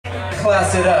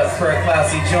class it up for a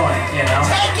classy joint, you know?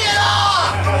 Take it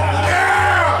off!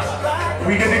 Yeah!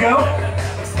 We good to go?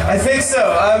 I think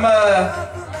so.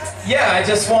 Yeah, I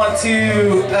just want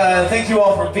to thank you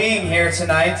all for being here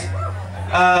tonight.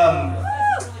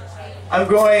 I'm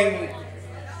going,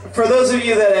 for those of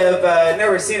you that have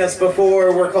never seen us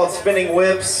before, we're called Spinning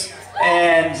Whips,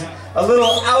 and a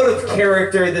little out of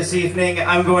character this evening,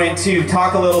 I'm going to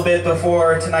talk a little bit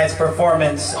before tonight's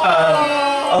performance. A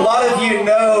lot of you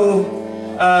know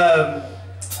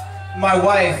my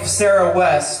wife, Sarah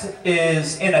West,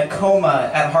 is in a coma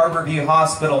at Harborview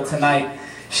Hospital tonight.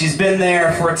 She's been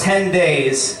there for 10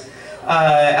 days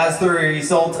as the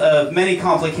result of many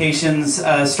complications,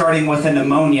 starting with a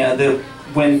pneumonia that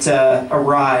went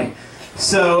awry.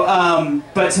 So,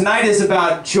 but tonight is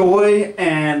about joy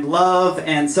and love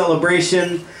and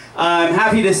celebration. I'm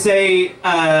happy to say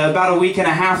about a week and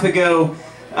a half ago,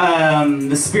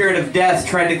 the spirit of death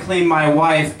tried to claim my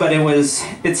wife, but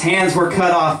its hands were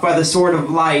cut off by the sword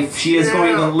of life. She is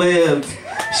going to live.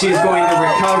 She is going to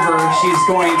recover. She's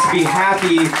going to be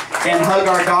happy and hug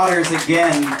our daughters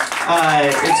again.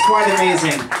 It's quite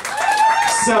amazing.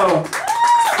 So,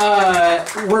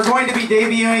 we're going to be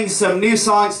debuting some new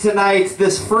songs tonight.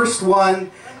 This first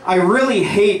one, I really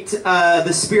hate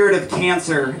the spirit of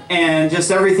cancer and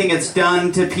just everything it's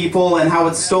done to people and how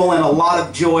it's stolen a lot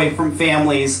of joy from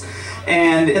families.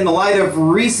 And in the light of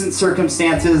recent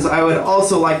circumstances, I would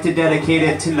also like to dedicate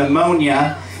it to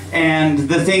pneumonia and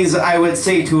the things I would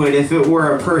say to it if it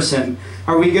were a person.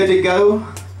 Are we good to go?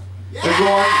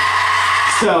 Everyone?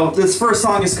 So this first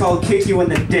song is called Kick You in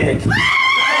the Dick.